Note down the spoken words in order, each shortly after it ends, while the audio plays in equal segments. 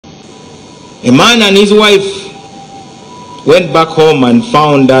A man and his wife went back home and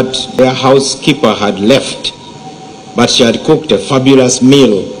found that their housekeeper had left, but she had cooked a fabulous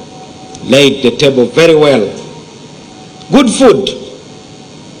meal, laid the table very well, good food,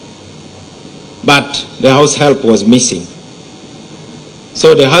 but the house help was missing.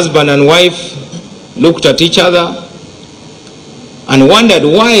 So the husband and wife looked at each other and wondered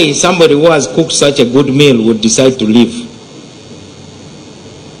why somebody who has cooked such a good meal would decide to leave.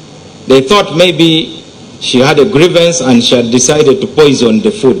 They thought maybe she had a grievance and she had decided to poison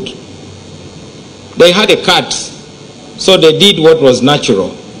the food. They had a cat, so they did what was natural,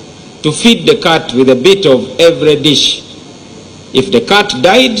 to feed the cat with a bit of every dish. If the cat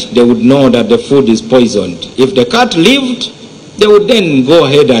died, they would know that the food is poisoned. If the cat lived, they would then go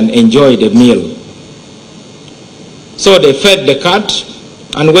ahead and enjoy the meal. So they fed the cat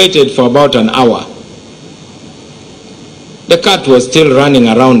and waited for about an hour. The cat was still running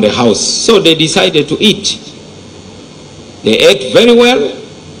around the house, so they decided to eat. They ate very well,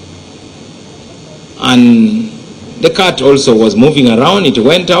 and the cat also was moving around. It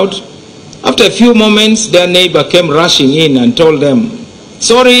went out. After a few moments, their neighbor came rushing in and told them,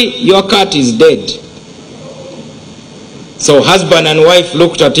 "Sorry, your cat is dead." So husband and wife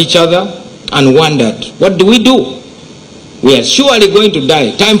looked at each other and wondered, what do we do? We are surely going to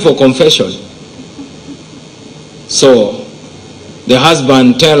die. Time for confession. So the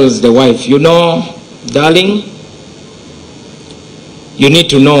husband tells the wife, "You know, darling, you need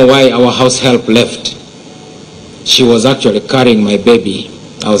to know why our house help left. She was actually carrying my baby.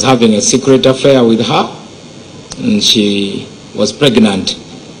 I was having a secret affair with her, and she was pregnant.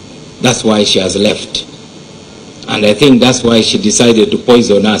 That's why she has left. And I think that's why she decided to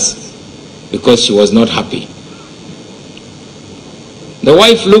poison us, because she was not happy." The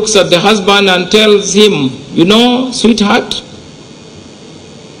wife looks at the husband and tells him, "You know, sweetheart,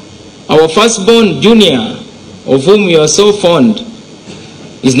 our firstborn Junior, of whom you are so fond,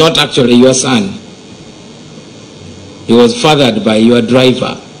 is not actually your son. He was fathered by your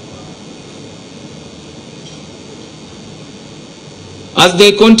driver." As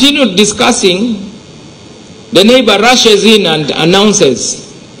they continued discussing, the neighbor rushes in and announces,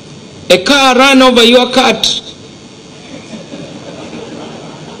 "A car ran over your cat."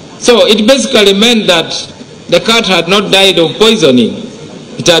 So it basically meant that the cat had not died of poisoning.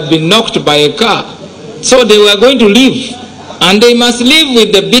 It had been knocked by a car. So they were going to leave, and they must live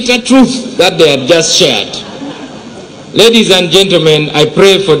with the bitter truth that they had just shared. Ladies and gentlemen, I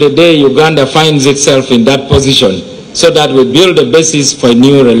pray for the day Uganda finds itself in that position, so that we build a basis for a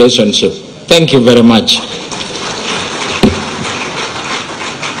new relationship. Thank you very much.